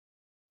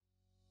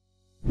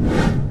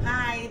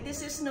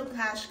this is Nouk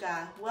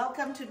Haschka.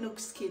 Welcome to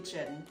Nouk's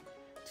Kitchen.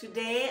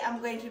 Today I'm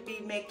going to be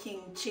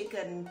making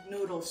chicken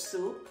noodle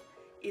soup.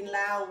 In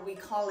Laos we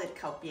call it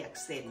khao piak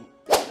sen.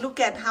 Look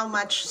at how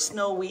much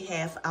snow we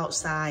have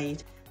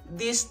outside.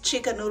 This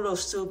chicken noodle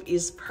soup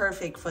is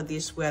perfect for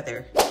this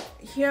weather.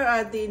 Here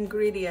are the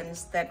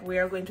ingredients that we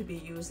are going to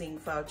be using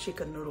for our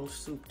chicken noodle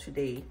soup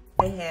today.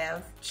 I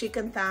have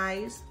chicken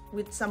thighs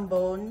with some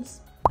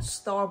bones,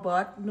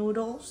 store-bought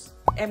noodles,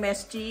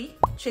 MSG,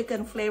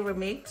 chicken flavor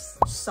mix,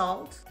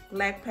 salt,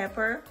 black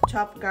pepper,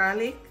 chopped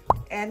garlic,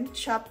 and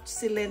chopped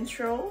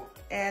cilantro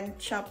and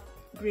chopped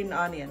green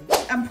onion.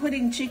 I'm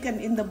putting chicken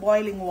in the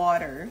boiling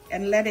water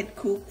and let it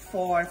cook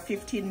for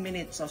 15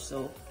 minutes or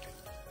so.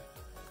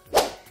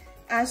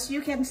 As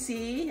you can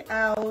see,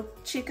 our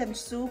chicken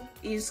soup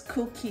is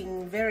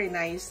cooking very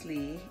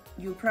nicely.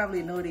 You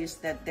probably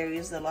noticed that there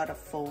is a lot of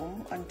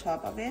foam on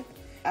top of it.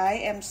 I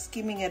am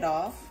skimming it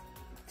off.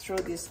 Throw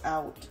this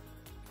out.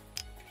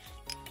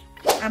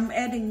 I'm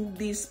adding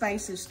these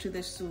spices to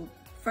the soup.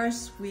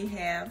 First, we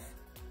have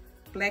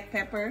black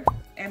pepper,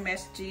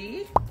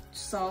 MSG,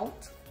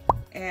 salt,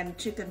 and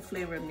chicken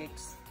flavor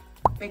mix.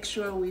 Make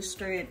sure we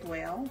stir it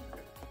well.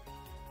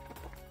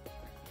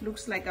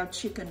 Looks like our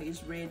chicken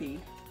is ready.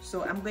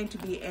 So I'm going to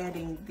be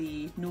adding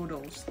the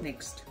noodles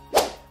next.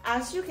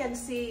 As you can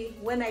see,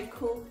 when I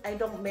cook, I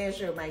don't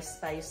measure my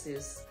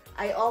spices.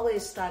 I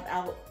always start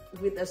out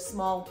with a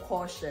small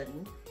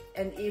portion.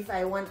 And if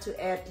I want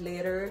to add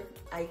later,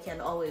 I can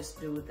always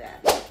do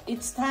that.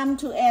 It's time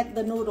to add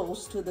the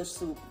noodles to the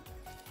soup.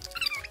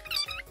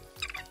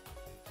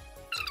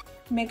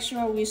 Make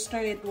sure we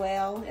stir it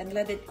well and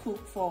let it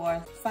cook for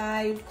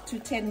 5 to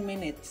 10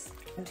 minutes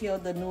until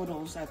the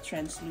noodles are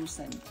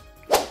translucent.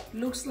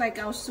 Looks like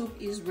our soup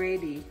is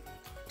ready.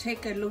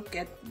 Take a look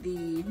at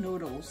the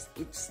noodles.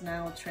 It's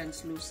now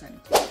translucent.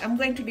 I'm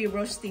going to be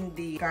roasting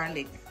the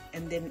garlic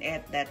and then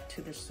add that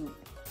to the soup.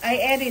 I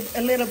added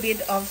a little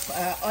bit of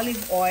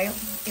olive oil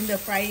in the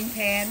frying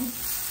pan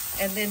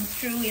and then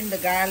threw in the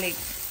garlic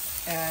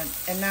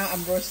and now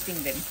I'm roasting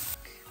them.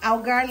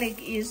 Our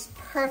garlic is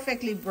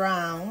perfectly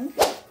brown.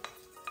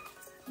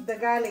 The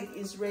garlic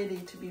is ready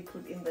to be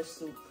put in the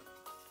soup.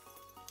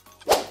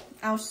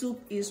 Our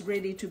soup is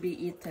ready to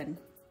be eaten.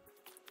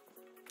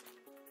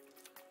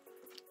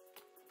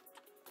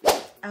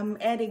 I'm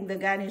adding the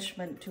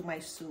garnishment to my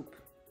soup.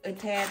 A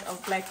tad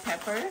of black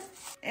pepper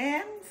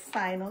and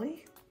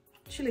finally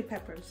chili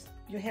peppers.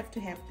 You have to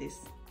have this.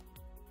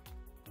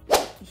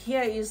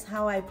 Here is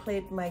how I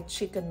plate my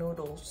chicken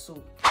noodle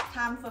soup.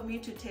 Time for me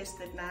to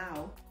taste it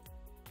now.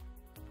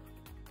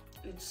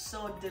 It's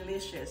so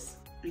delicious.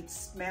 It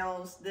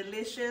smells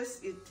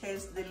delicious. It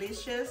tastes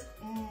delicious.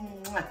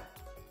 Mwah.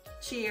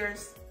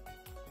 Cheers.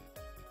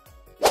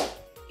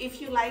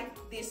 If you like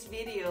this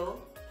video,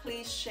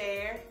 please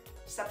share,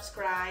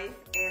 subscribe,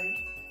 and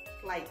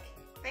like.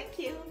 Thank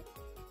you.